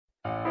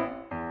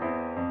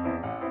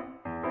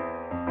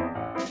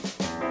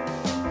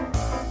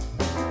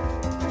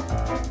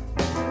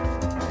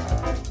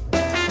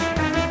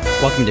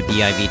Welcome to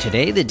BIV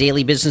Today, the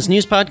daily business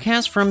news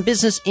podcast from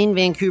Business in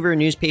Vancouver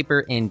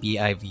newspaper and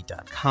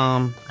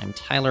BIV.com. I'm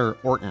Tyler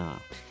Orton.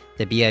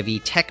 The BIV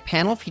Tech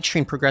Panel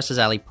featuring Progressa's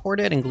Ali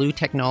Pourdad and Glue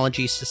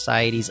Technology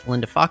Society's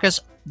Linda Focus.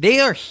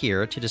 They are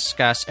here to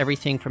discuss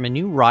everything from a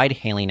new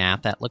ride-hailing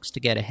app that looks to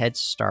get a head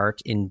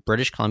start in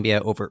British Columbia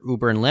over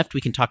Uber and Lyft.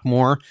 We can talk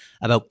more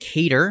about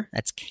Cater.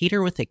 That's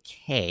Cater with a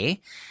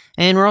K.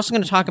 And we're also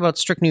going to talk about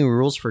strict new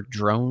rules for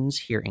drones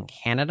here in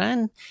Canada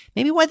and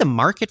maybe why the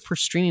market for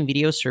streaming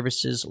video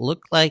services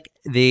look like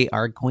they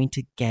are going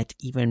to get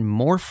even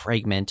more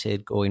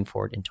fragmented going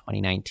forward in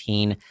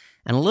 2019.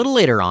 And a little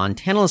later on,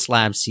 Tantalus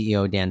Labs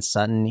CEO Dan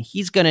Sutton,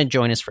 he's going to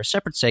join us for a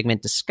separate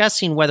segment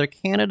discussing whether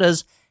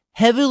Canada's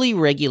heavily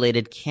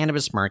regulated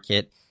cannabis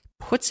market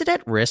puts it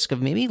at risk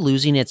of maybe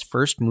losing its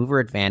first mover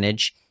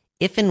advantage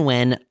if and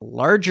when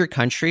larger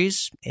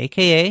countries,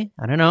 aka,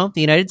 I don't know,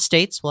 the United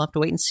States, we'll have to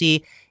wait and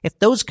see if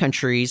those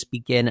countries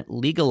begin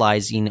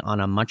legalizing on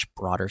a much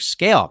broader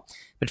scale.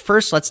 But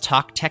first, let's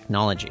talk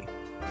technology.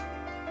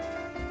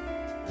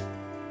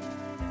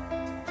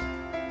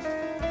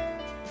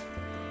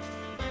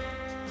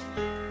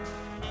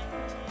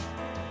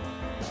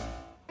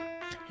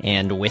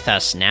 And with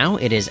us now,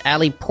 it is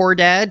Ali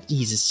Pourdad.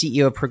 He's the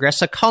CEO of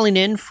Progressa, calling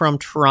in from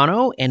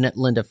Toronto, and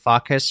Linda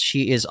Focus.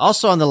 She is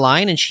also on the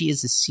line, and she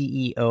is the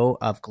CEO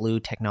of Glue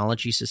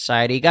Technology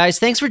Society. Guys,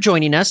 thanks for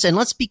joining us, and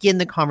let's begin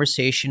the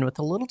conversation with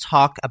a little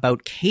talk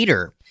about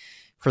Cater.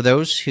 For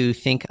those who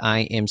think I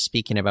am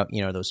speaking about,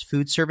 those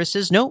food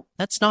services, no,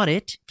 that's not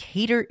it.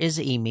 Cater is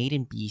a made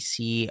in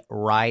BC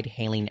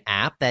ride-hailing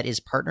app that is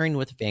partnering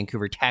with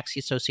Vancouver Taxi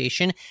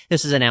Association.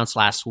 This was announced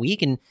last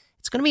week, and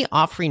it's going to be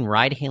offering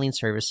ride-hailing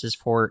services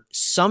for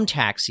some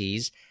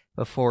taxis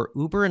before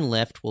Uber and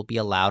Lyft will be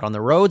allowed on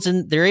the roads.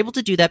 And they're able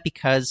to do that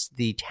because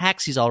the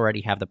taxis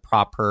already have the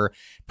proper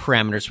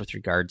parameters with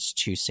regards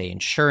to, say,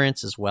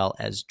 insurance as well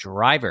as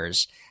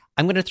drivers.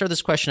 I'm going to throw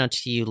this question out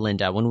to you,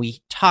 Linda. When we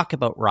talk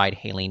about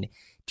ride-hailing,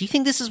 do you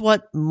think this is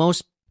what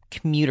most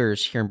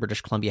commuters here in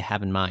British Columbia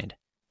have in mind?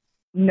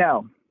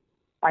 No.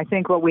 I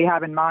think what we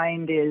have in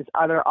mind is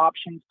other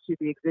options to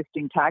the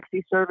existing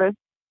taxi service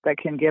that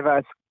can give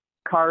us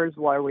cars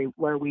where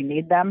we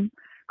need them,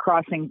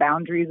 crossing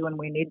boundaries when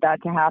we need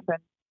that to happen.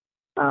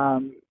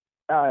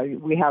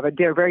 We have a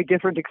very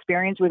different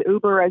experience with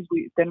Uber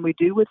than we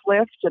do with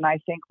Lyft, and I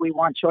think we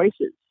want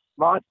choices,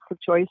 lots of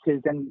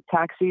choices, and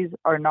taxis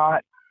are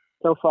not,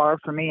 so far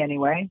for me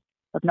anyway,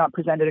 have not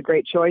presented a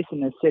great choice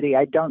in this city.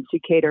 I don't see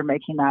Cater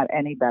making that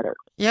any better.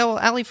 Yeah, well,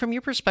 Ali, from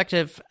your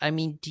perspective,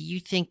 do you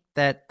think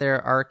that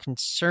there are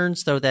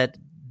concerns, though, that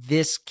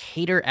this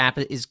Cater app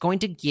is going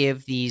to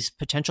give these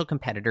potential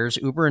competitors,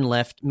 Uber and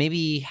Lyft,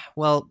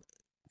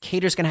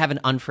 Cater's going to have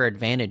an unfair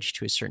advantage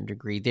to a certain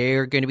degree.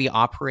 They're going to be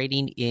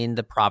operating in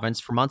the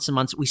province for months and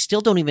months. We still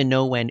don't even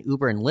know when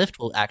Uber and Lyft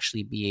will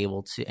actually be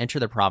able to enter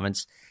the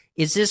province.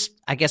 Is this,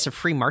 I guess, a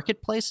free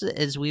marketplace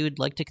as we would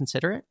like to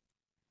consider it?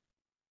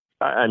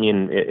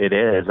 It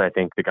is. I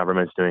think the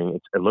government's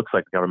it looks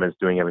like the government's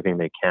doing everything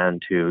they can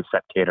to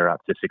set Cater up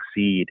to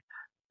succeed,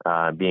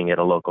 being it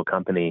a local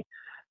company.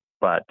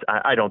 But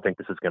I don't think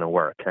this is going to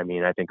work. I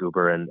think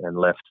Uber and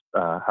Lyft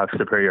have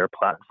superior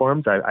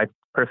platforms. I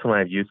personally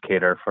have used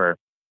Cater for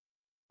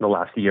the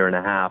last year and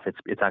a half.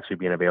 It's actually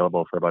been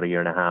available for about a year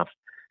and a half.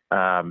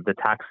 The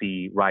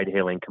taxi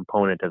ride-hailing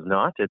component has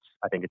not.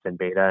 I think it's in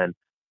beta and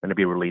going to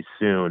be released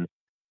soon.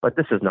 But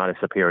this is not a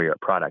superior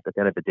product. At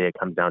the end of the day, it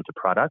comes down to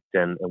product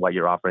and what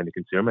you're offering the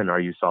consumer, and are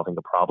you solving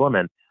a problem?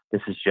 And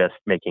this is just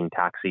making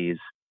taxis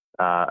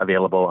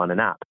available on an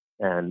app.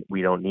 And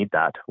we don't need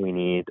that. We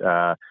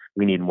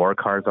need more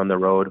cars on the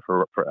road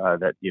for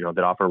that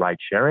offer ride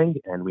sharing,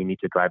 and we need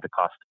to drive the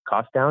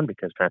cost down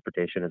because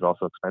transportation is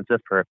also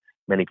expensive for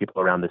many people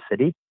around the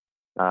city.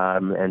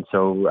 And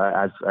so,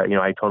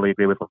 I totally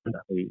agree with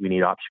Linda. We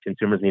need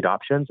consumers need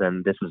options,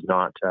 and this is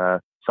not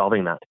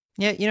solving that.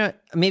 Yeah,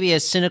 maybe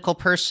a cynical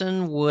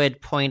person would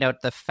point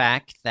out the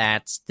fact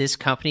that this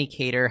company,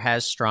 Cater,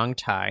 has strong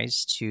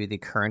ties to the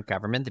current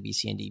government, the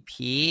BC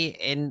NDP,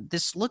 and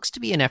this looks to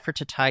be an effort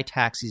to tie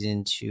taxis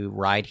into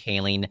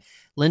ride-hailing.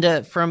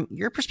 Linda, from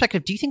your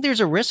perspective, do you think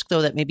there's a risk,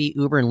 though, that maybe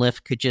Uber and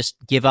Lyft could just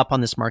give up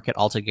on this market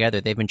altogether?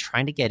 They've been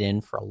trying to get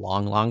in for a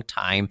long, long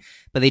time,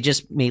 but they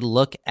just may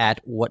look at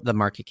what the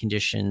market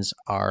conditions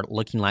are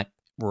looking like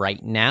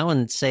right now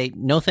and say,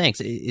 no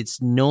thanks,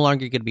 it's no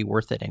longer going to be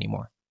worth it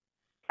anymore.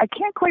 I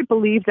can't quite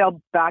believe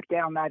they'll back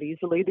down that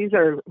easily. These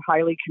are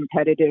highly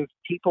competitive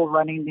people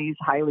running these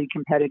highly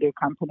competitive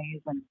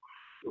companies. And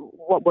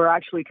what we're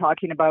actually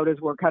talking about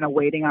is we're kind of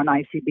waiting on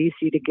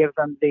ICBC to give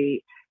them the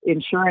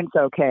insurance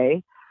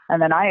okay.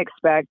 And then I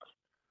expect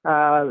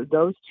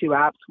those two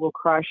apps will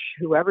crush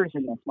whoever's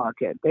in this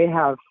market. They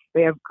have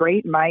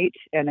great might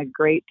and a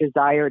great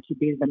desire to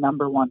be the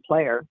number one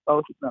player,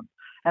 both of them,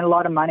 and a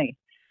lot of money.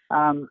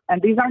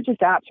 And these aren't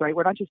just apps, right?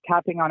 We're not just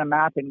tapping on a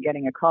map and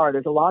getting a car.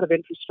 There's a lot of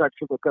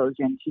infrastructure that goes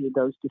into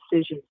those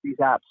decisions these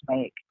apps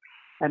make.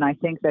 And I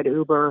think that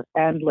Uber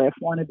and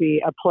Lyft want to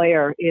be a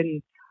player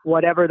in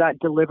whatever that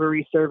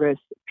delivery service,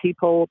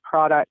 people,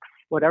 products,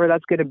 whatever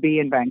that's going to be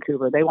in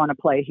Vancouver. They want to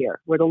play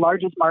here. We're the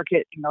largest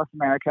market in North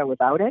America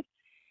without it,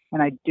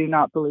 and I do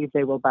not believe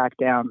they will back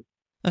down.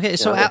 Okay,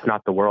 so it's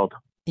not the world.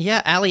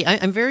 Yeah, Ali,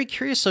 I'm very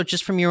curious. So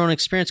just from your own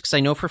experience, because I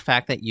know for a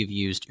fact that you've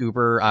used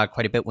Uber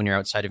quite a bit when you're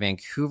outside of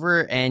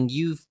Vancouver, and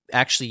you've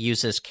actually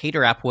used this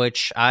Cater app,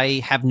 which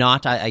I have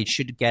not. I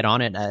should get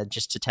on it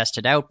just to test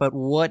it out. But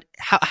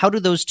how do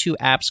those two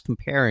apps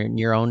compare in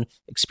your own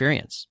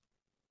experience?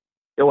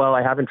 Well,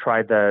 I haven't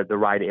tried the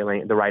ride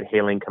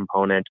hailing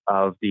component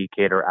of the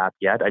Cater app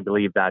yet. I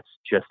believe that's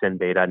just in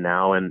beta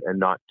now and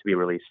not to be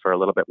released for a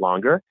little bit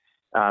longer.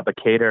 But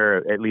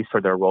Cater, at least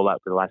for their rollout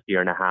for the last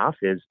year and a half,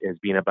 is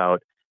being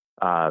about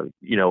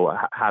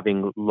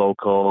having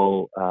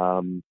local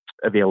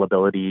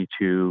availability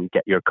to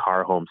get your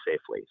car home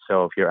safely.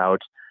 So if you're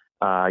out,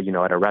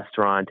 at a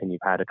restaurant and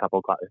you've had a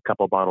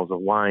couple bottles of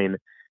wine,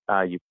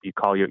 you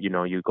call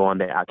you go on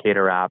the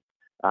Cater app.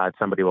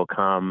 Somebody will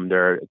come.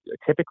 They're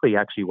typically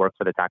actually work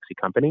for the taxi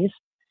companies,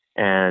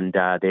 and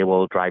they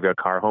will drive your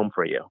car home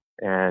for you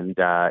and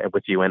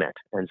with you in it.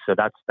 And so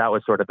that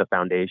was sort of the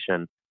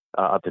foundation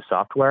of the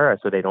software.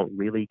 So they don't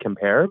really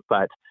compare,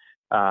 but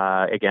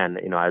again,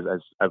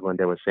 as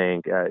Linda was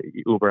saying,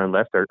 Uber and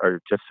Lyft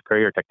are just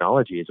superior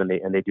technologies, and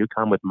they do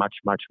come with much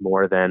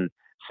more than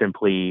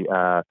simply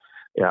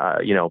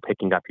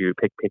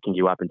picking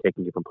you up and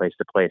taking you from place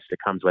to place. It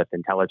comes with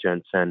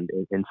intelligence and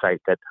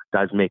insight that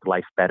does make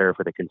life better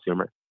for the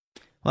consumer.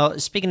 Well,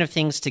 speaking of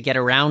things to get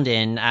around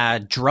in,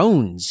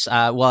 drones.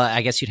 Well,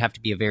 I guess you'd have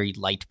to be a very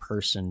light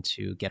person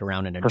to get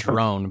around in a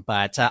drone.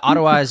 But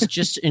Ottawa has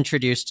just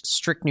introduced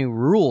strict new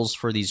rules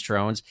for these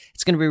drones.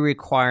 It's going to be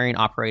requiring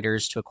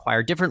operators to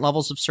acquire different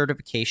levels of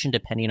certification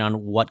depending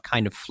on what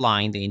kind of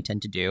flying they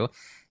intend to do.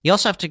 You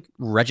also have to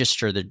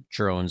register the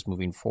drones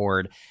moving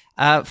forward.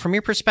 From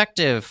your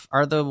perspective,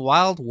 are the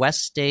Wild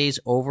West days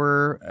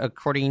over,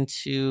 according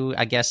to,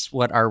 I guess,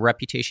 what our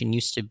reputation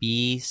used to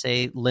be,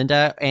 say,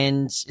 Linda?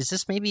 And is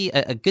this maybe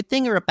a good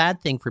thing or a bad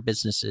thing for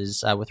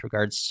businesses with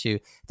regards to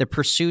the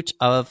pursuit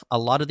of a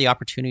lot of the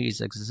opportunities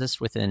that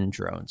exist within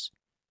drones?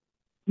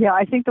 Yeah,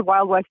 I think the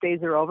Wild West days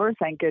are over,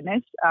 thank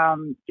goodness.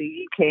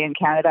 The UK and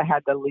Canada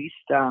had the least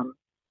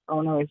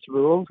onerous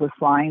rules with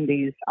flying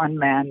these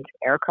unmanned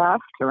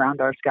aircraft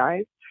around our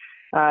skies.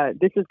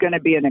 This is going to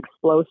be an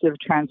explosive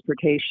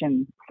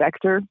transportation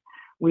sector.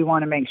 We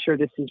want to make sure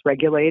this is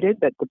regulated,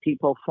 that the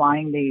people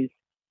flying these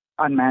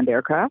unmanned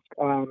aircraft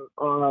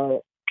are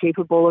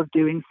capable of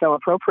doing so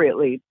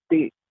appropriately.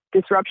 The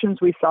disruptions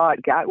we saw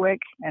at Gatwick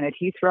and at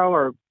Heathrow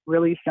are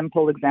really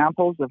simple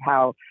examples of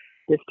how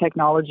this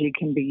technology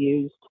can be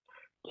used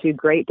to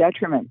great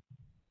detriment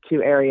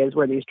to areas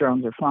where these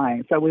drones are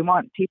flying. So we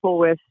want people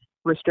with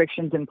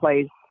restrictions in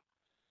place,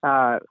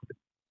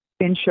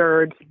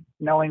 insured,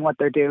 knowing what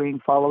they're doing,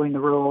 following the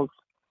rules.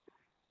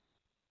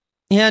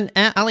 Yeah,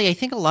 and Ali, I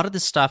think a lot of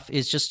this stuff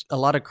is just a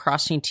lot of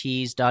crossing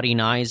T's,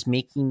 dotting I's,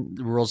 making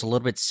the rules a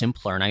little bit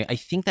simpler. And I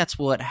think that's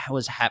what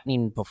was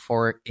happening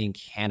before in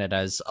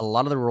Canada, is a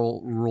lot of the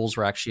rules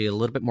were actually a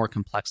little bit more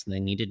complex than they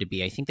needed to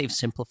be. I think they've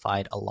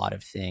simplified a lot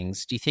of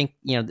things. Do you think,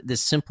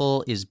 this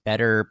simple is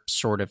better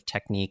sort of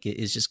technique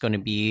is just going to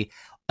be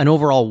an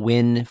overall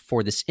win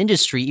for this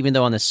industry, even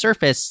though on the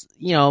surface,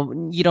 you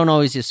don't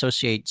always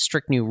associate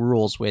strict new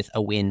rules with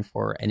a win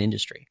for an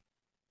industry?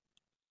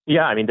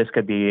 Yeah, I mean, this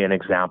could be an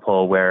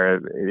example where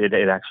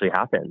it actually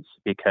happens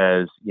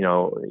because,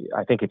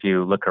 I think if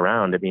you look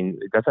around, I mean,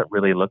 it doesn't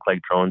really look like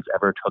drones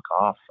ever took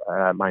off,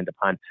 mind the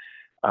pun.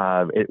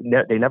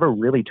 They never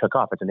really took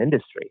off as an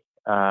industry.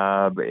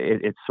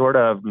 It's sort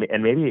of,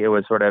 and maybe it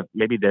was sort of,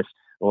 maybe this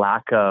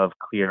lack of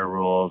clear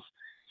rules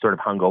sort of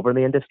hung over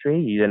the industry.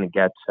 You didn't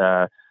get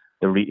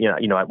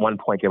at one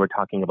point they were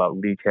talking about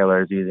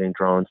retailers using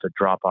drones to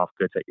drop off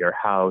goods at your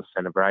house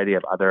and a variety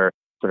of other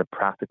sort of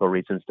practical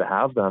reasons to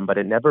have them, but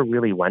it never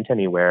really went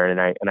anywhere.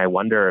 And I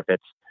wonder if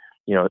it's,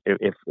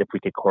 if we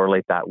could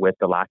correlate that with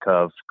the lack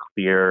of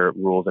clear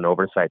rules and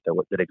oversight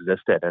that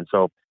existed. And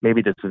so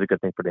maybe this is a good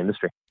thing for the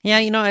industry. Yeah,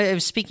 I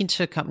was speaking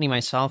to a company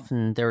myself,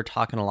 and they were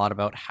talking a lot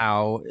about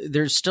how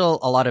there's still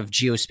a lot of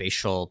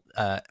geospatial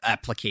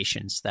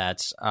applications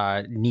that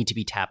need to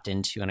be tapped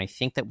into. And I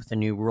think that with the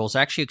new rules,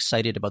 I'm actually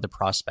excited about the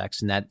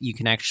prospects and that you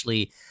can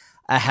actually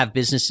have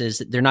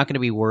businesses, they're not going to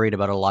be worried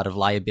about a lot of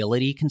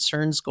liability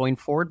concerns going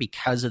forward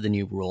because of the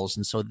new rules.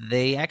 And so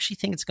they actually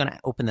think it's going to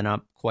open them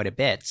up quite a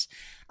bit.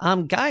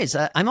 Guys,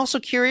 I'm also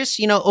curious,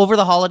 over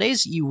the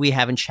holidays, we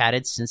haven't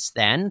chatted since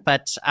then,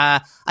 but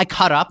I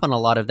caught up on a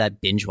lot of that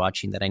binge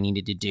watching that I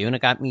needed to do. And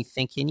it got me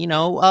thinking,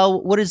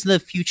 what is the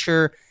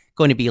future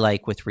going to be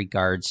like with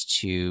regards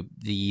to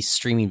the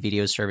streaming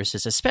video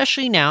services,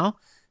 especially now?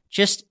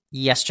 Just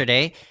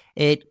yesterday,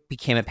 it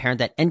became apparent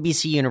that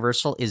NBC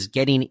Universal is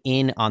getting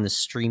in on the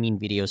streaming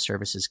video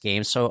services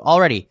game. So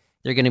already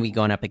they're going to be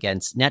going up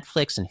against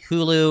Netflix and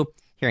Hulu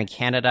here in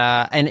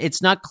Canada. And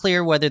it's not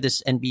clear whether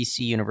this NBC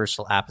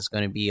Universal app is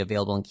going to be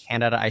available in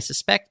Canada. I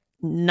suspect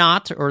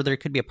not, or there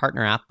could be a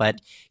partner app. But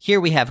here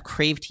we have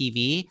Crave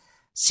TV.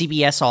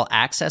 CBS All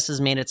Access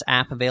has made its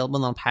app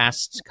available in the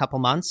past couple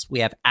months. We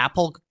have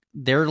Apple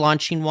they're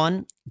launching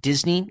one.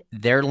 Disney,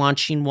 they're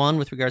launching one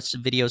with regards to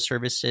video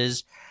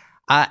services.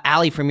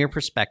 Ali, from your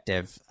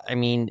perspective, I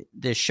mean,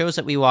 the shows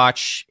that we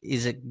watch,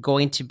 is it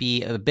going to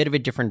be a bit of a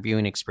different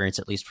viewing experience,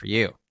 at least for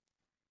you?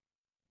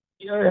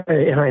 Yeah,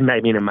 I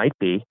mean, it might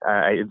be.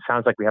 It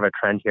sounds like we have a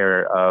trend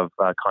here of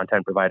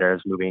content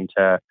providers moving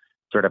to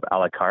sort of a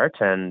la carte,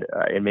 and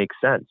it makes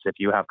sense. If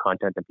you have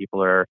content that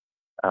people are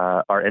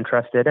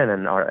interested in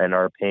and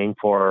are paying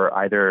for,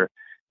 either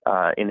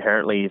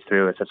inherently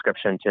through a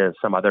subscription to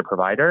some other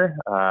provider,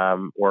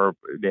 or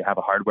they have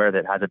a hardware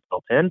that has it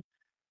built in,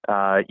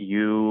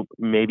 you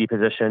may be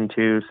positioned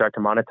to start to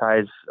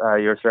monetize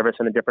your service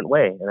in a different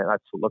way. And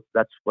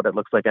that's what it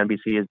looks like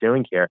NBC is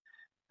doing here.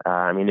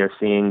 I mean, they're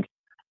seeing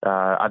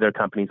other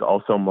companies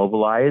also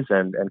mobilize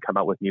and come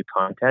out with new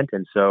content.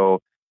 And so,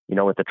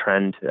 with the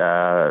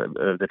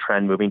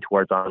trend moving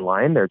towards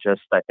online, they're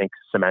just, I think,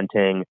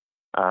 cementing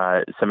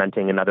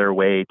another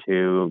way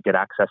to get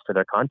access to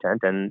their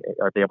content and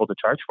are they able to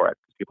charge for it.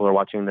 People are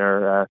watching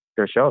their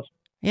shows.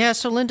 Yeah.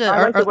 So Linda,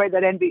 I like the way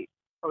that NBC.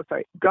 Oh,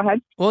 sorry. Go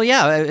ahead. Well,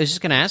 yeah, I was just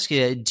going to ask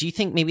you, do you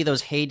think maybe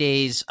those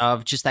heydays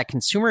of just that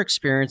consumer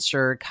experience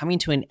are coming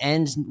to an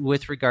end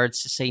with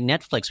regards to, say,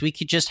 Netflix? We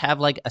could just have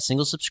like a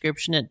single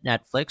subscription at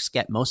Netflix,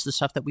 get most of the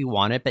stuff that we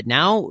wanted, but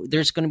now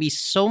there's going to be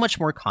so much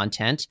more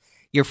content.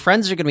 Your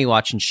friends are going to be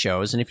watching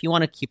shows, and if you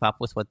want to keep up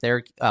with what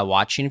they're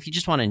watching, if you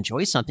just want to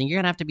enjoy something, you're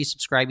going to have to be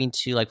subscribing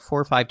to like 4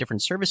 or 5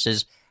 different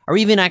services, or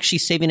even actually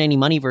saving any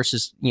money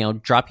versus,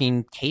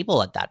 dropping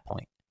cable at that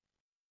point.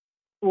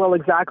 Well,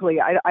 exactly.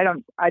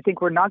 I think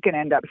we're not going to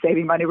end up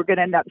saving money. We're going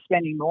to end up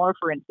spending more,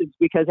 for instance,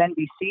 because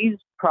NBC's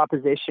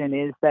proposition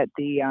is that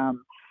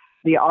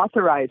the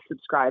authorized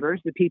subscribers,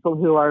 the people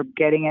who are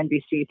getting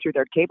NBC through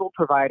their cable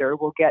provider,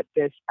 will get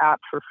this app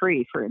for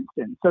free, for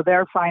instance. So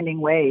they're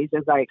finding ways,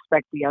 as I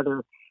expect the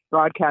other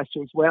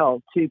broadcasters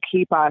will, to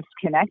keep us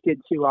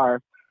connected to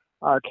our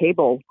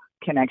cable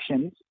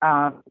connections.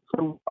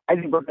 So I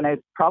think we're going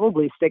to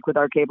probably stick with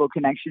our cable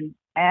connections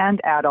and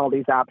add all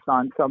these apps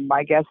on. So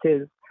my guess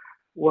is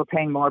we're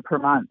paying more per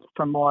month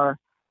for more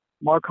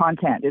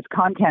content. It's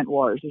content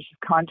wars. There's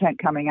content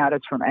coming at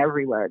us from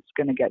everywhere. It's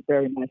going to get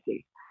very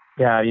messy.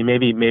 Yeah,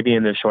 maybe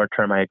in the short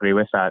term, I agree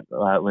with that,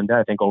 Linda.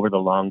 I think over the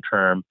long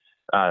term,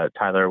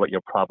 Tyler, what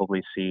you'll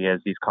probably see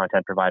is these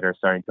content providers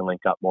starting to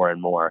link up more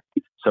and more.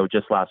 So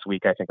just last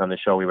week, I think on the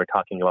show, we were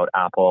talking about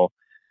Apple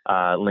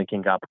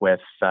linking up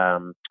with,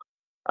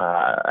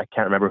 I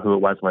can't remember who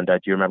it was, Linda.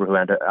 Do you remember who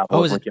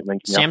Apple was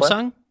linking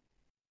Samsung? up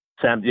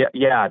with?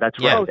 Yeah, that's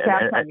right. Oh,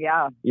 Samsung,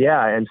 yeah.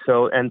 Yeah, and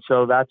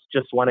so that's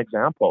just one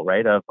example,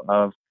 right,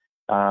 of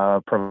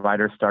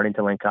providers starting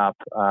to link up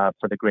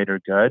for the greater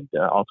good,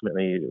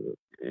 ultimately,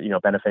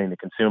 benefiting the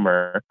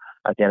consumer.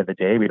 At the end of the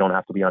day, we don't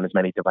have to be on as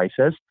many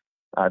devices.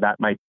 That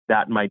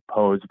might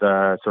pose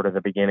the sort of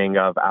the beginning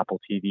of Apple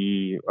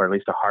TV, or at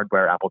least a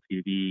hardware Apple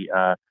TV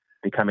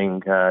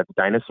becoming the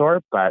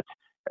dinosaur. But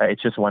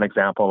it's just one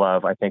example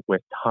of, I think,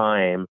 with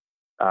time,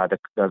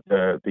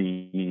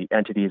 the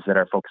entities that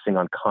are focusing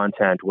on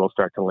content will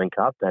start to link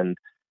up, and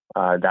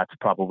that's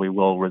probably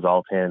will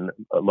result in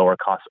lower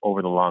costs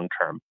over the long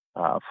term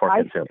for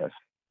consumers.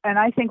 And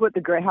I think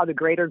how the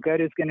greater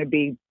good is going to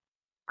be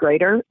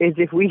greater is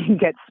if we can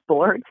get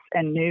sports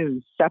and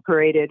news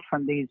separated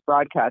from these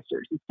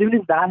broadcasters. As soon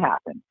as that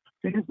happens,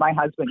 as soon as my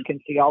husband can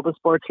see all the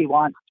sports he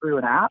wants through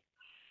an app,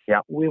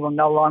 we will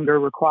no longer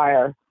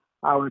require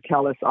our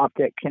TELUS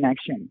Optic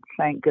connection.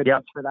 Thank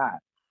goodness for that.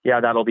 Yeah,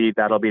 that'll be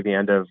the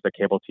end of the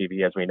cable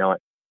TV as we know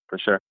it, for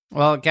sure.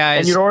 Well,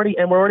 guys, and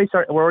we're already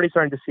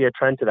starting to see a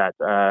trend to that.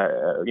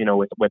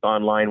 With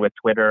online, with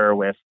Twitter,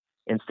 with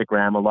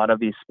Instagram, a lot of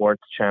these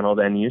sports channels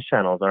and news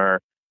channels are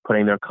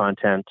putting their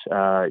content,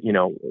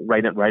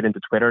 right into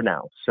Twitter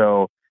now.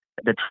 So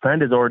the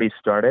trend has already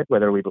started,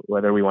 whether we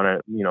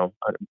want to,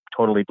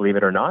 totally believe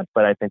it or not.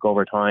 But I think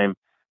over time,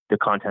 the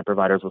content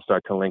providers will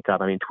start to link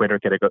up. I mean, Twitter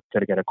could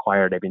get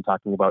acquired. They've been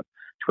talking about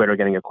Twitter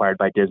getting acquired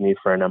by Disney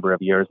for a number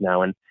of years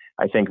now. And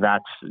I think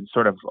that's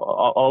sort of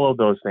all of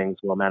those things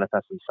will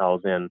manifest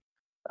themselves in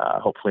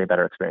hopefully a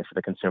better experience for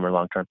the consumer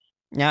long term.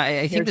 Yeah,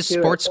 I think the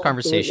sports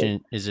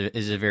conversation is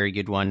a very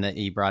good one that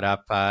you brought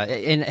up.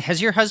 And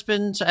has your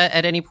husband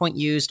at any point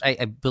used,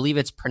 I believe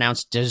it's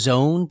pronounced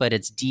DAZN, but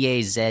it's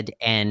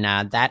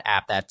DAZN, that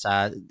app that's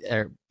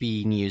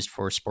being used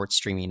for sports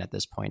streaming at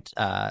this point?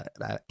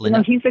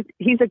 Linda?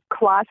 He's a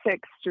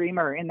classic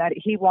streamer in that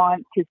he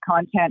wants his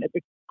content at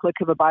the click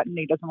of a button.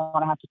 He doesn't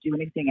want to have to do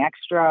anything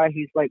extra.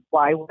 He's like,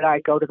 why would I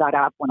go to that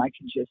app when I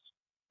can just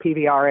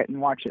PVR it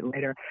and watch it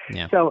later?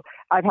 Yeah. So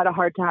I've had a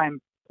hard time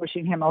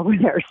pushing him over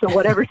there. So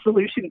whatever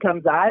solution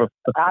comes at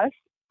us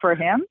for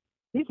him,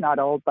 he's not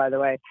old, by the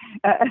way.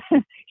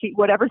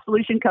 Whatever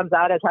solution comes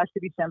at us has to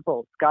be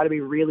simple. It's got to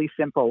be really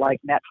simple, like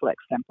Netflix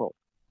simple.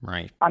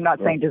 Right. I'm not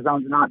saying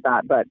DAZN's not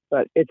that, but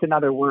it's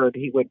another word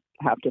he would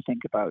have to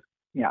think about.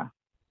 Yeah.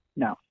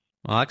 No.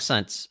 Well,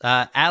 excellent.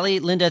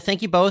 Ali, Linda,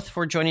 thank you both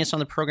for joining us on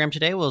the program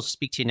today. We'll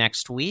speak to you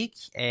next week.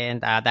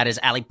 And that is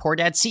Ali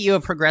Pourdad, CEO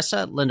of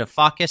Progressa, Linda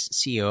Fawkes,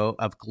 CEO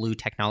of Glue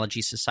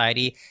Technology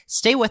Society.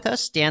 Stay with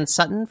us. Dan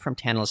Sutton from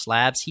Tantalus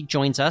Labs. He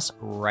joins us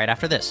right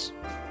after this.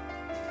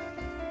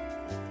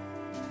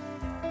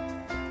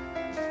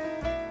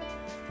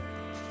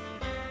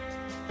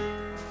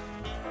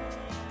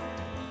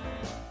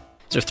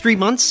 So 3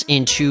 months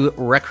into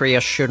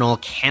recreational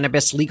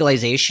cannabis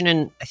legalization,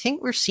 and I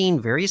think we're seeing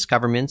various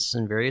governments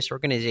and various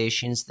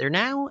organizations, they're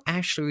now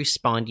actually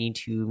responding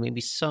to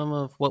maybe some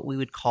of what we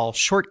would call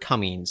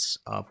shortcomings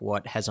of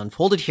what has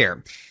unfolded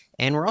here.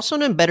 And we're also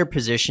in a better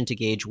position to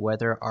gauge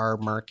whether our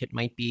market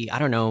might be, a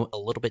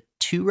little bit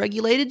too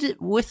regulated.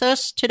 With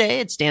us today,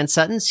 it's Dan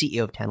Sutton,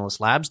 CEO of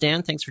Tantalus Labs.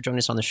 Dan, thanks for joining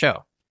us on the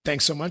show.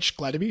 Thanks so much.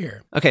 Glad to be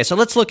here. Okay, so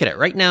let's look at it.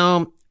 Right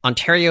now,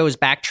 Ontario is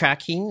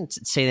backtracking,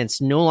 saying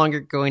it's no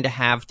longer going to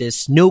have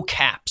this no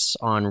caps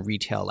on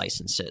retail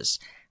licenses.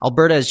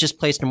 Alberta has just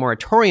placed a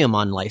moratorium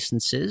on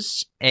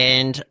licenses,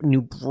 and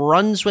New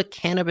Brunswick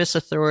Cannabis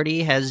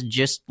Authority has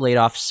just laid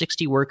off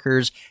 60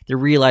 workers. They're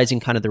realizing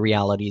kind of the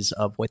realities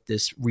of what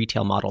this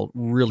retail model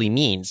really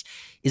means.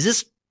 Is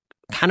this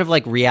kind of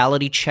like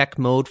reality check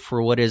mode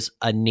for what is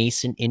a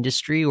nascent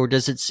industry, or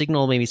does it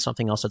signal maybe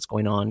something else that's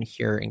going on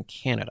here in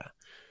Canada?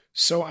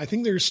 So I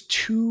think there's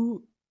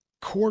two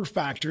core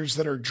factors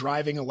that are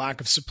driving a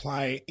lack of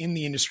supply in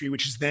the industry,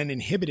 which is then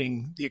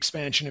inhibiting the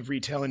expansion of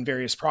retail in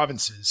various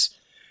provinces.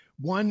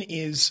 One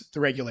is the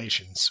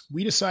regulations.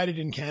 We decided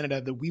in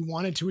Canada that we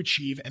wanted to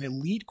achieve an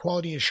elite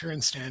quality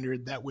assurance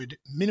standard that would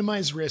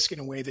minimize risk in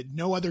a way that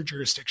no other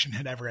jurisdiction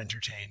had ever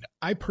entertained.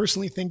 I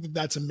personally think that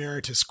that's a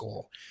meritorious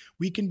goal.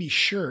 We can be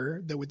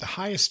sure that with the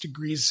highest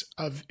degrees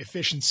of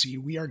efficiency,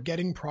 we are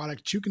getting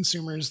product to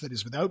consumers that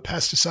is without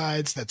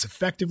pesticides, that's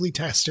effectively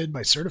tested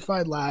by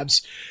certified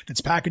labs,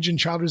 that's packaged in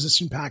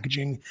child-resistant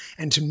packaging,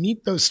 and to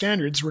meet those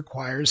standards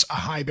requires a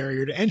high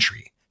barrier to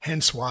entry.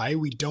 Hence why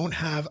we don't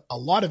have a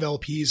lot of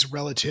LPs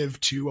relative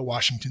to a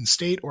Washington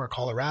State or a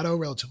Colorado,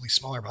 relatively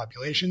smaller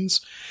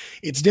populations.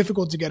 It's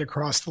difficult to get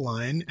across the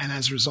line, and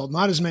as a result,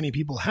 not as many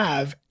people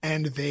have,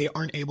 and they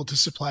aren't able to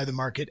supply the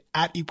market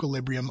at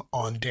equilibrium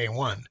on day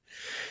one.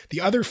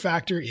 The other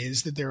factor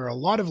is that there are a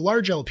lot of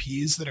large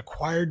LPs that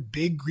acquired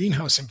big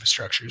greenhouse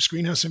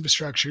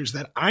infrastructures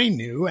that I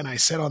knew, and I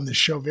said on this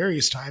show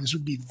various times,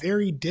 would be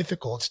very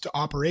difficult to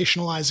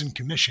operationalize and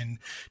commission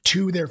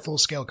to their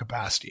full-scale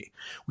capacity.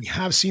 We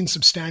have seen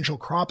substantial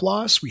crop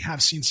loss. We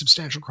have seen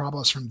substantial crop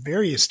loss from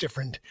various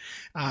different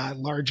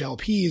large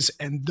LPs,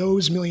 and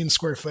those million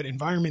square foot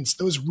environments,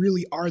 those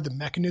really are the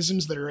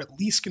mechanisms that are at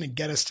least going to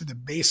get us to the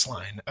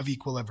baseline of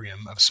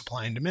equilibrium of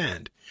supply and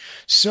demand.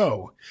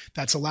 So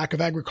that's a lack of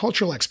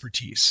agricultural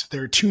expertise.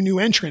 There are two new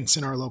entrants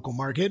in our local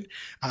market,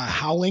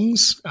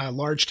 Howlings, a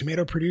large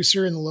tomato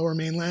producer in the Lower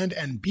Mainland,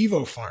 and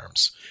Bevo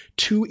Farms,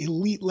 two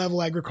elite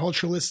level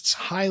agriculturalists,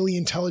 highly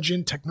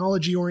intelligent,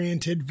 technology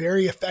oriented,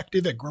 very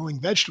effective at growing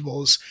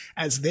vegetables.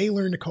 As they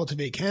learn to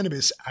cultivate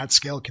cannabis at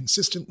scale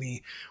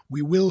consistently,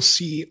 we will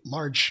see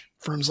large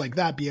firms like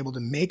that be able to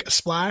make a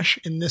splash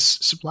in this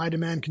supply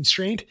demand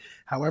constraint.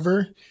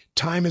 However,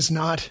 time is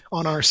not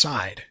on our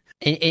side.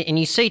 And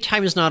you say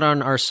time is not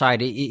on our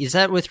side. Is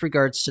that with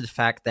regards to the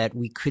fact that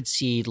we could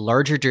see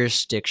larger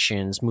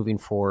jurisdictions moving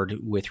forward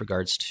with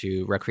regards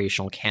to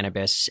recreational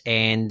cannabis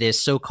and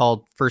this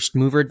so-called first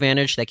mover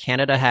advantage that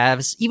Canada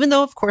has, even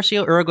though, of course,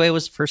 Uruguay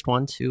was the first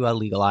one to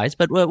legalize,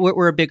 but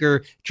we're a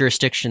bigger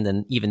jurisdiction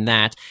than even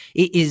that.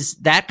 Is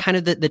that kind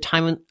of the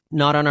time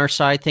not on our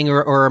side thing,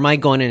 or am I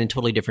going in a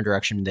totally different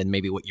direction than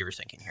maybe what you were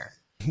thinking here?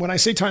 When I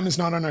say time is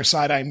not on our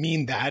side, I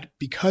mean that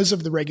because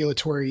of the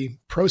regulatory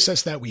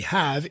process that we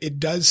have, it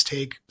does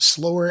take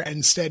slower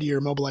and steadier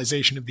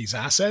mobilization of these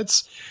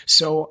assets.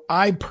 So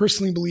I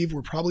personally believe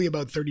we're probably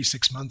about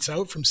 36 months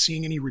out from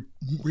seeing any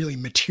really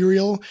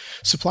material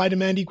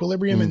supply-demand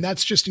equilibrium. And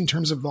that's just in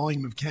terms of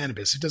volume of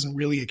cannabis. It doesn't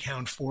really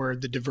account for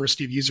the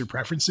diversity of user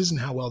preferences and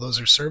how well those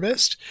are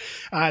serviced.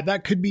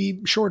 That could be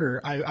shorter.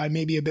 I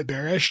may be a bit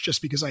bearish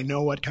just because I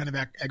know what kind of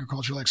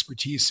agricultural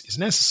expertise is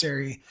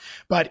necessary.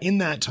 But in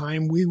that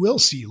time, we will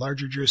see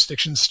larger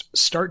jurisdictions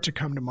start to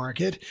come to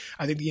market.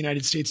 I think the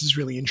United States is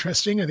really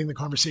interesting. I think the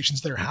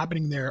conversations that are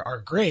happening there are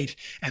great,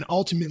 and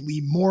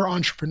ultimately more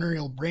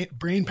entrepreneurial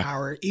brain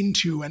power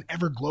into an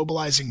ever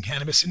globalizing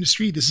cannabis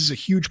industry. This is a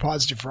huge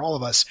positive for all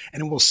of us,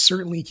 and it will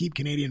certainly keep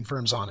Canadian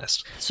firms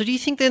honest. So do you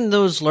think then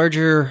those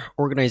larger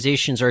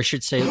organizations, or I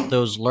should say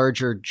those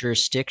larger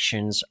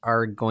jurisdictions,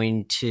 are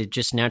going to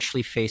just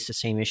naturally face the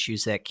same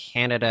issues that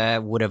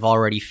Canada would have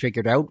already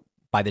figured out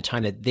by the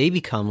time that they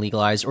become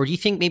legalized? Or do you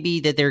think maybe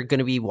that they're going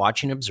to be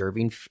watching,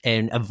 observing,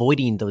 and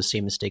avoiding those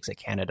same mistakes that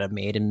Canada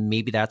made? And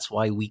maybe that's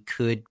why we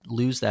could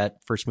lose that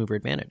first mover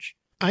advantage.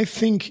 I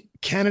think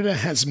Canada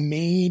has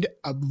made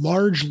a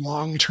large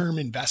long-term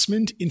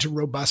investment into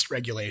robust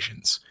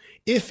regulations.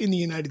 If in the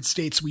United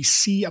States we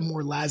see a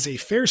more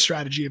laissez-faire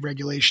strategy of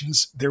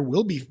regulations, there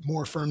will be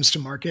more firms to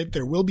market.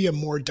 There will be a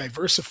more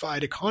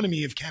diversified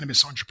economy of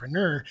cannabis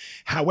entrepreneur.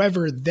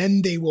 However,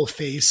 then they will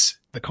face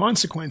the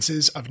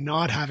consequences of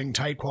not having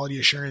tight quality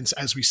assurance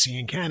as we see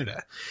in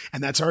Canada.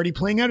 And that's already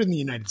playing out in the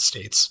United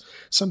States.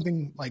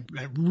 Something like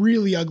a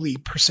really ugly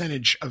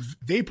percentage of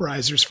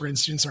vaporizers, for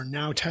instance, are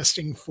now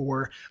testing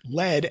for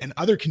lead and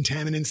other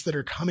contaminants that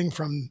are coming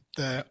from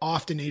the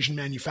often Asian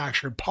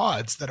manufactured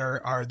pods that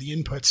are the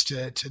inputs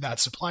to that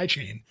supply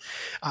chain.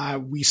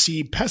 We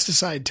see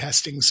pesticide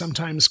testing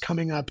sometimes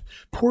coming up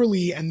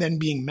poorly and then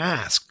being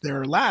masked. There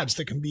are labs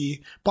that can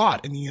be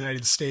bought in the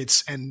United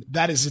States, and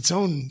that is its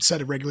own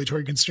set of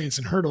regulatory constraints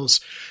and hurdles.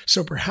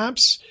 So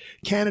perhaps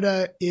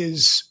Canada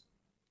is,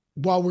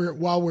 while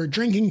we're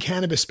drinking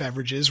cannabis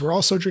beverages, we're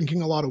also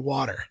drinking a lot of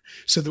water.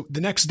 So the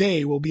next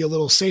day we'll be a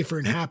little safer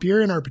and happier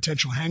in our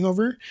potential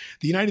hangover.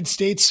 The United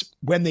States,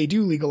 when they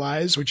do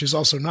legalize, which is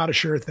also not a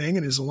sure thing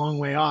and is a long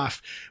way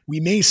off,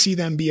 we may see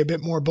them be a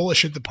bit more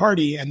bullish at the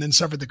party and then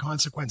suffer the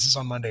consequences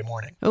on Monday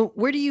morning. Oh,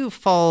 where do you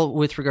fall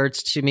with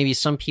regards to maybe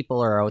some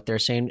people are out there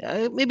saying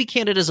maybe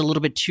Canada's a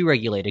little bit too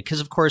regulated?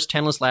 Because of course,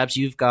 Tantalus Labs,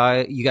 you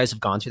guys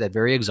have gone through that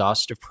very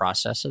exhaustive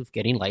process of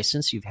getting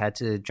licensed. You've had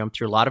to jump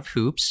through a lot of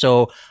hoops.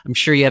 So I'm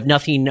sure you have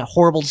nothing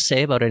horrible to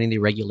say about any of the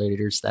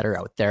regulators that are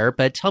out there,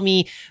 but tell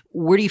me,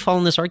 where do you fall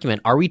in this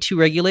argument? Are we too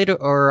regulated,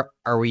 or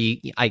are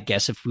we, I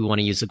guess if we want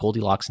to use the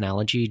Goldilocks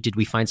analogy, did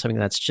we find something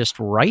that's just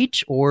right,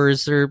 or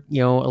is there,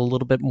 a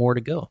little bit more to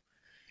go?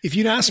 If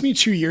you'd asked me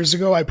 2 years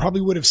ago, I probably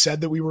would have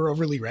said that we were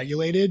overly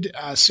regulated,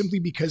 simply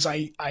because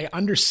I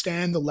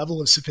understand the level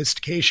of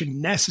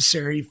sophistication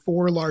necessary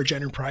for large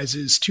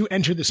enterprises to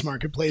enter this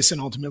marketplace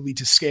and ultimately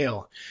to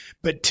scale.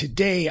 But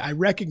today, I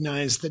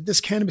recognize that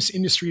this cannabis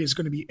industry is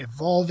going to be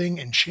evolving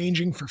and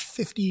changing for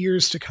 50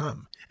 years to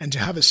come. And to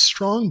have a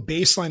strong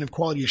baseline of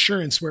quality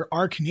assurance where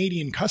our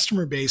Canadian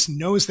customer base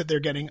knows that they're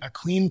getting a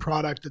clean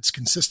product that's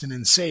consistent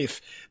and safe,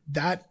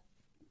 that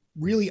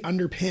really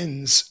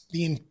underpins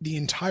the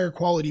entire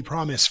quality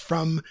promise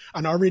from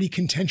an already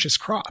contentious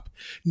crop.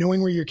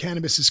 Knowing where your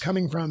cannabis is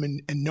coming from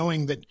and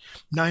knowing that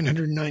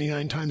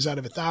 999 times out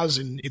of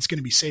 1,000, it's going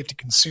to be safe to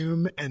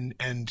consume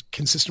and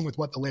consistent with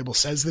what the label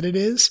says that it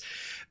is.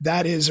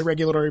 That is a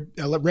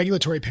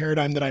regulatory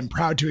paradigm that I'm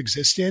proud to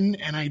exist in,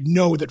 and I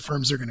know that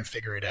firms are going to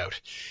figure it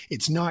out.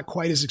 It's not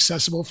quite as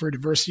accessible for a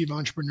diversity of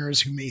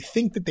entrepreneurs who may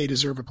think that they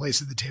deserve a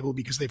place at the table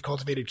because they've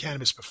cultivated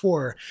cannabis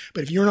before.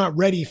 But if you're not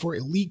ready for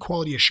elite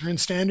quality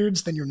assurance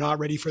standards, then you're not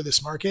ready for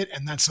this market.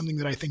 And that's something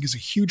that I think is a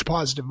huge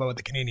positive about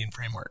the Canadian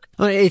framework.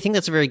 Well, I think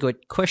that's a very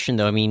good question,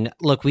 though. I mean,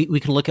 look, we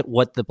can look at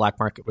what the black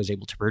market was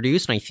able to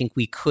produce. And I think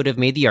we could have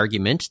made the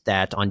argument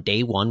that on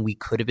day one, we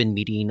could have been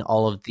meeting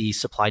all of the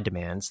supply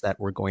demands that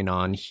were going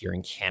on here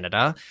in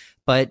Canada.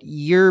 But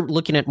you're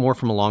looking at more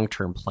from a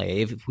long-term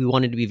play. If we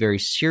wanted to be very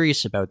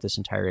serious about this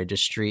entire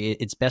industry,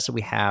 it's best that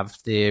we have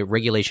the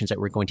regulations that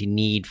we're going to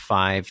need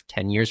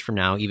 5-10 years from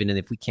now, even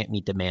if we can't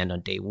meet demand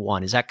on day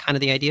one. Is that kind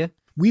of the idea?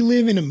 We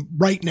live in a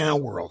right now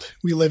world.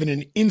 We live in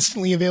an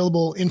instantly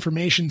available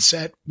information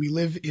set. We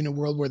live in a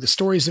world where the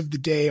stories of the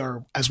day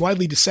are as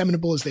widely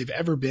disseminable as they've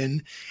ever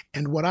been.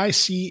 And what I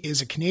see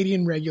is a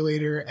Canadian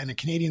regulator and a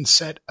Canadian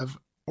set of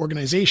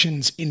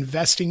organizations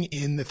investing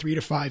in the 3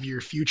 to 5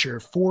 year future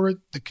for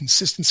the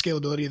consistent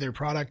scalability of their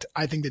product.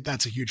 I think that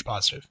that's a huge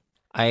positive.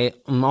 I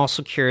am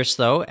also curious,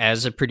 though,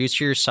 as a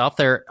producer yourself,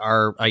 there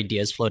are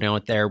ideas floating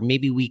out there.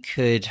 Maybe we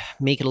could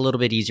make it a little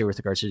bit easier with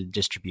regards to the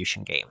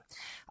distribution game.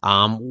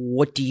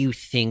 What do you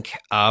think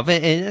of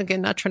it? And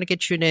again, not trying to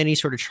get you into any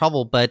sort of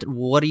trouble, but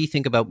what do you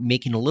think about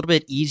making it a little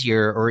bit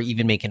easier or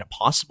even making it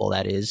possible,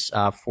 that is,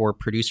 for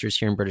producers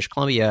here in British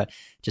Columbia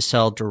to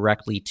sell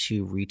directly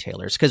to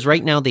retailers? Because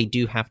right now they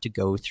do have to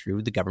go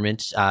through the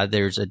government.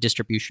 There's a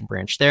distribution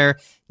branch there.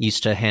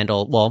 Used to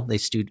handle, well, they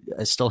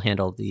still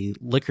handle the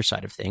liquor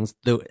side of things,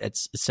 though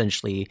it's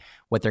essentially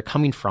what they're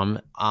coming from.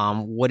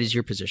 What is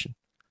your position?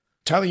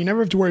 Tyler, you never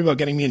have to worry about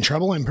getting me in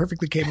trouble. I'm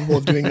perfectly capable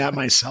of doing that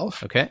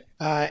myself. Okay.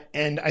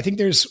 And I think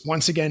there's,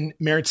 once again,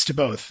 merits to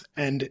both.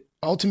 And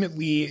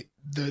ultimately,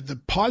 the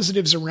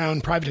positives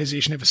around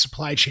privatization of a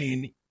supply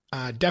chain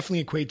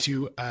definitely equate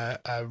to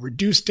a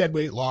reduced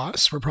deadweight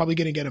loss. We're probably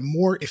going to get a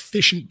more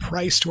efficient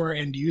price to our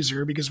end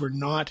user because we're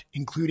not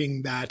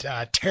including that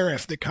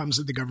tariff that comes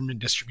with the government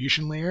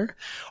distribution layer.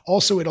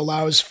 Also, it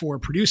allows for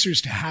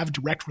producers to have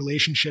direct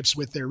relationships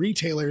with their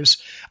retailers,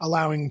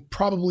 allowing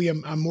probably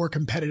a more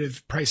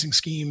competitive pricing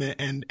scheme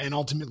and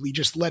ultimately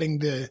just letting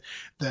the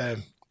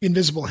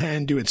invisible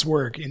hand do its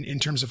work in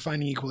terms of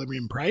finding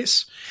equilibrium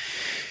price.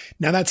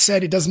 Now, that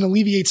said, it doesn't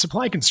alleviate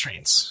supply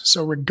constraints.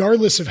 So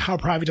regardless of how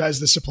privatized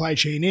the supply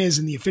chain is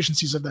and the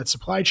efficiencies of that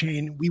supply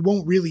chain, we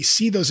won't really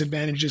see those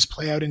advantages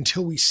play out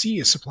until we see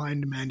a supply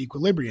and demand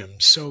equilibrium.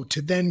 So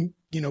to then,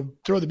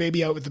 throw the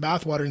baby out with the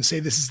bathwater and say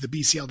this is the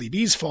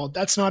BCLDB's fault,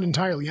 that's not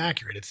entirely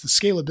accurate. It's the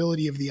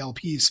scalability of the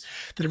LPs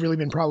that have really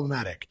been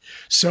problematic.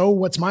 So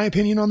what's my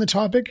opinion on the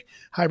topic?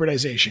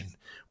 Hybridization.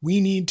 We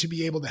need to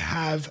be able to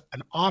have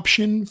an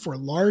option for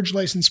large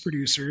licensed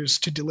producers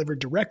to deliver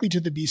directly to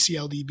the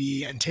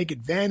BCLDB and take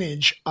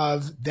advantage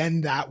of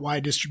then that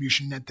wide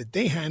distribution net that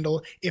they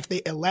handle if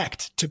they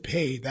elect to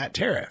pay that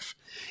tariff.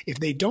 If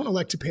they don't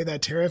elect to pay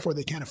that tariff, or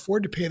they can't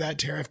afford to pay that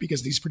tariff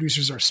because these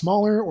producers are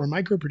smaller or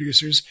micro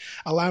producers,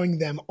 allowing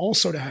them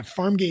also to have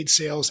farm gate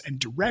sales and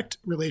direct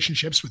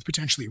relationships with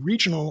potentially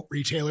regional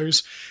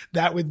retailers,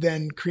 that would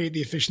then create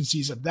the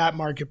efficiencies of that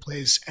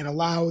marketplace and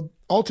allow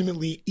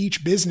ultimately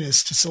each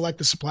business to select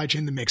the supply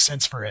chain that makes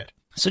sense for it.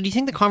 So do you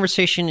think the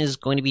conversation is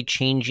going to be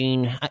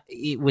changing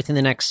within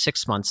the next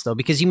 6 months, though?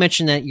 Because you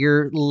mentioned that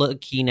you're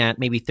looking at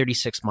maybe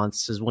 36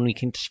 months is when we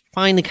can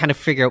finally kind of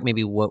figure out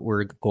maybe what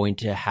we're going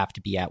to have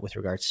to be at with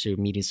regards to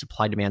meeting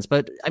supply demands.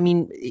 But I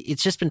mean,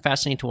 it's just been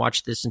fascinating to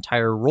watch this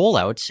entire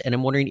rollout. And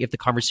I'm wondering if the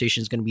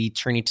conversation is going to be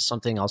turning to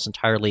something else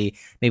entirely,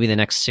 maybe the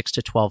next 6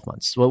 to 12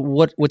 months. Well,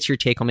 what's your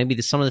take on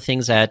maybe some of the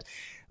things that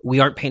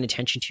we aren't paying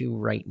attention to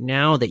right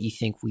now that you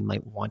think we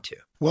might want to?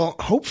 Well,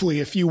 hopefully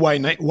a few white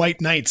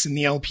knights in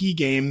the LP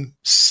game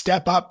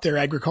step up their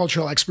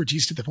agricultural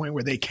expertise to the point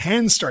where they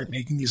can start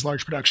making these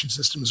large production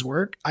systems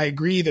work. I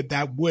agree that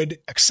that would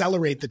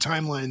accelerate the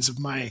timelines of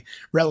my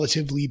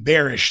relatively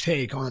bearish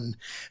take on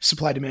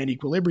supply-demand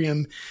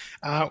equilibrium.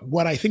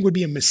 What I think would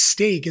be a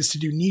mistake is to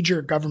do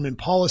knee-jerk government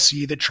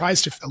policy that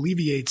tries to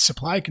alleviate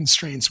supply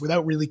constraints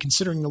without really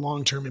considering the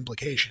long-term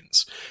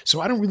implications.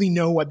 So I don't really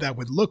know what that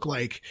would look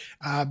like.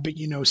 But,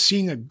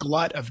 seeing a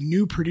glut of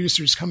new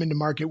producers come into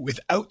market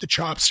without the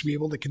chops to be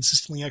able to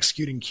consistently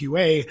execute in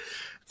QA,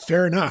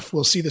 fair enough.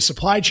 We'll see the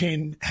supply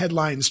chain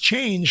headlines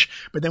change,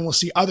 but then we'll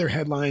see other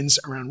headlines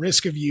around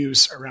risk of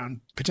use,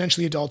 around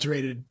potentially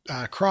adulterated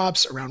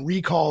crops, around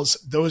recalls.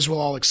 Those will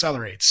all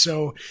accelerate.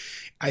 So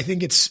I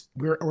think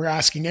we're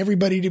asking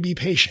everybody to be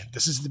patient.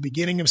 This is the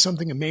beginning of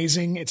something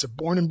amazing. It's a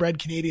born and bred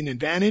Canadian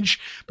advantage,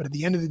 but at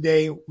the end of the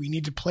day, we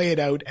need to play it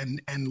out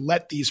and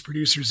let these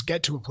producers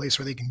get to a place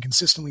where they can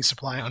consistently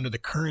supply under the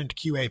current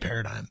QA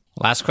paradigm.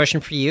 Last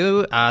question for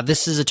you.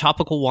 This is a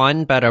topical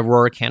one, but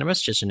Aurora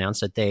Cannabis just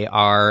announced that they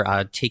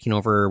are taking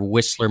over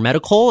Whistler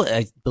Medical.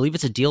 I believe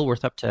it's a deal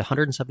worth up to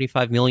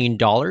 $175 million.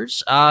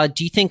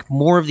 Do you think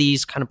more of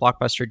these kind of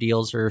blockbuster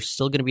deals are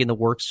still going to be in the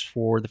works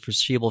for the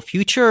foreseeable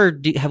future,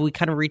 or have we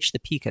kind of reached the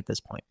peak at this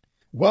point?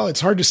 Well,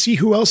 it's hard to see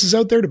who else is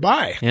out there to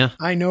buy. Yeah.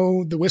 I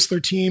know the Whistler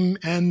team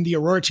and the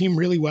Aurora team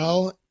really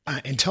well.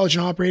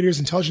 Intelligent operators,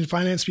 intelligent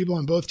finance people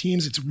on both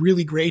teams. It's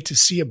really great to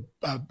see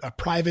a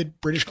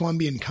private British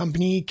Columbian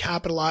company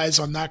capitalize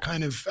on that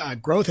kind of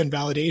growth and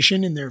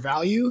validation in their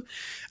value.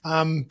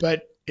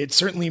 But it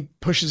certainly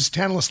pushes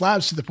Tantalus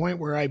Labs to the point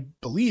where I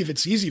believe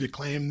it's easy to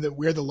claim that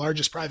we're the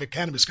largest private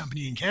cannabis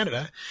company in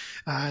Canada,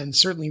 and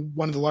certainly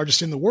one of the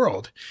largest in the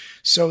world.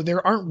 So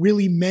there aren't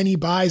really many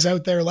buys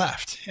out there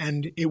left.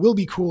 And it will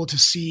be cool to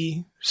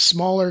see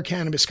smaller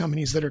cannabis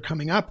companies that are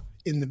coming up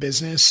in the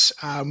business.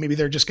 Maybe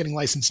they're just getting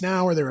licensed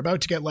now, or they're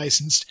about to get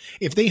licensed.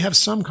 If they have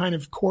some kind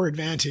of core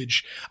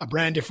advantage, a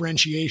brand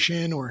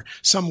differentiation, or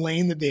some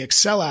lane that they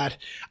excel at,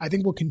 I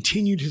think we'll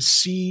continue to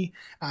see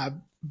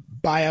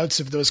buyouts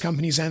of those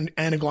companies and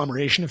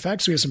agglomeration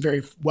effects. We have some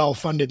very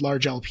well-funded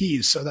large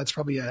LPs, so that's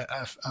probably a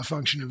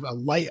function of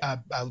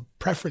a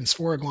preference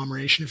for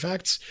agglomeration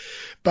effects.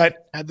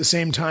 But at the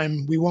same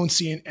time, we won't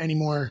see any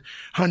more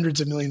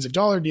hundreds of millions of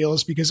dollar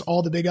deals because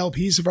all the big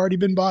LPs have already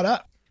been bought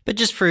up. But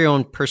just for your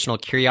own personal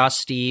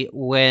curiosity,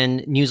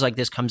 when news like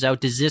this comes out,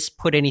 does this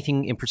put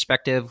anything in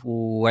perspective,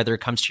 whether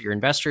it comes to your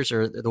investors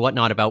or the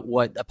whatnot, about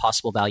what a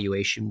possible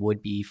valuation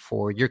would be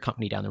for your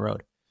company down the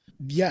road?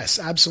 Yes,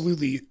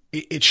 absolutely.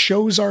 It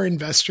shows our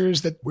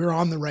investors that we're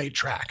on the right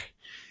track.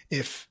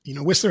 If,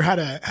 Whistler had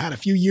a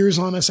few years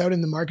on us out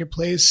in the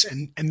marketplace,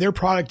 and their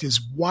product is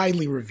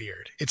widely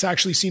revered. It's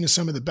actually seen as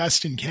some of the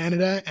best in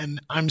Canada. And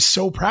I'm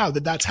so proud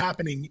that that's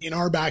happening in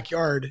our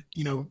backyard.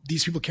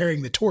 These people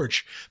carrying the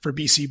torch for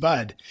BC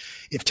Bud.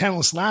 If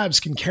Tantalus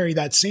Labs can carry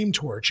that same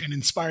torch and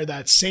inspire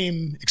that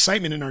same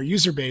excitement in our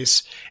user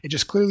base, it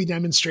just clearly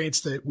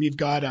demonstrates that we've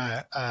got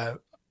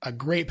a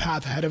great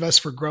path ahead of us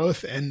for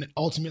growth, and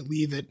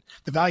ultimately that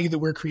the value that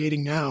we're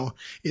creating now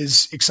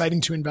is exciting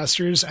to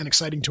investors and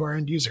exciting to our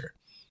end user.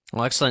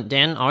 Well, excellent.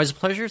 Dan, always a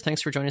pleasure.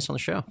 Thanks for joining us on the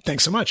show.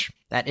 Thanks so much.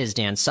 That is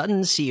Dan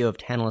Sutton, CEO of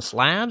Tantalus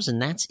Labs,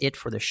 and that's it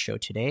for the show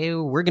today.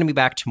 We're going to be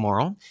back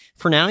tomorrow.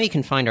 For now, you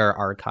can find our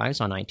archives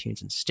on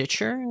iTunes and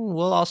Stitcher, and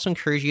we'll also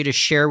encourage you to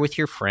share with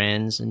your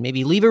friends and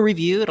maybe leave a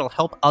review. It'll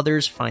help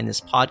others find this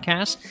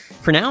podcast.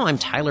 For now, I'm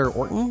Tyler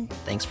Orton.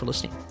 Thanks for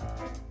listening.